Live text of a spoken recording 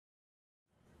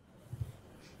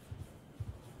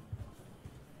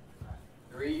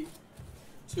3,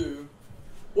 2,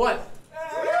 1.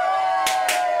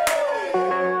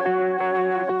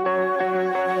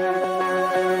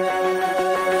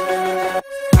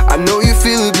 I know you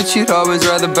feel it, but you'd always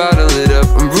rather bottle it up.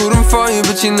 I'm rooting for you,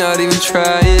 but you're not even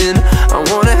trying. I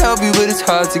wanna help you, but it's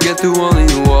hard to get through all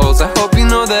of your walls. I hope you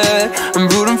know that I'm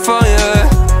rooting for you.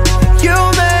 You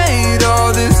made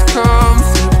all this come,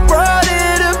 brought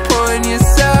it upon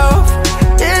yourself.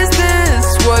 Is this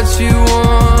what you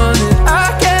wanted?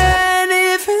 I can't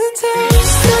even tell.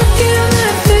 Stuck in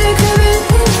that thick of it,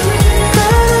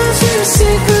 but aren't you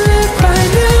sick of it by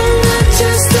now? Not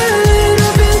just a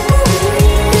little bit.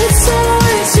 It's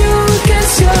always you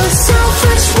against yourself.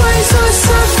 Which ways are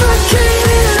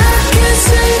suffocating? I can't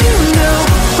save you now.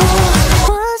 Oh,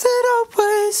 why is it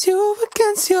always you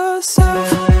against yourself?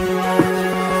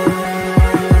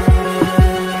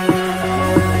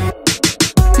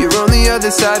 You're on the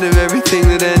other side of everything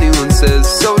that anyone says.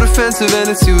 So defensive and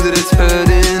it's you that it's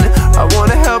hurting. I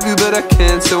wanna help you but I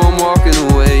can't, so I'm walking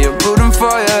away. I'm rooting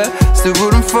for you, still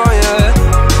rooting for you.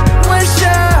 Wish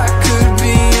I could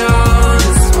be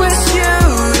honest, wish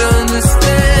you'd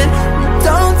understand. You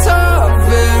don't talk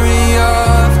very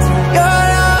often, you're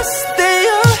lost in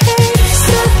your head.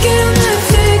 Stuck in the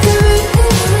thick of it,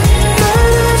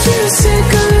 but aren't you sick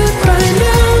of it by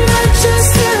now? Not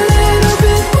just a little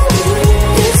bit.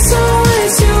 It's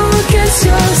always you against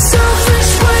yourself.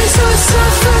 Which ways are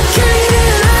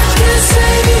suffocating? I can't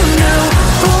save you now.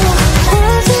 Oh, why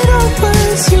is it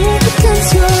always you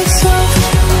against yourself?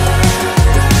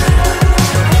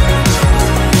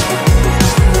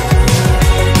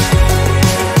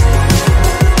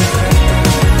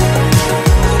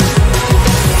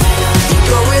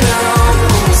 Going out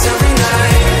almost every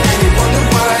night, and you wonder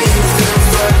why you feel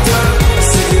fucked up.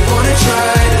 Say you wanna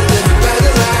try to live a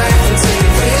better life until you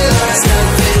realize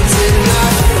nothing's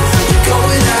enough. You're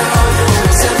going out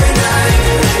almost every night,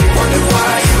 and you wonder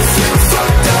why you feel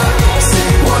fucked up. Say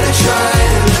you wanna try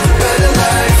to live a better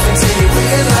life until you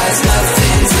realize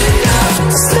nothing's enough.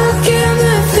 Stuck in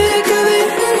the thick of it,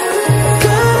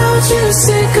 God, aren't you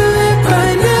sick of it by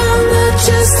now? Not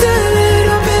just a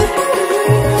little bit.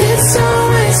 It's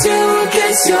always you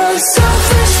against yourself.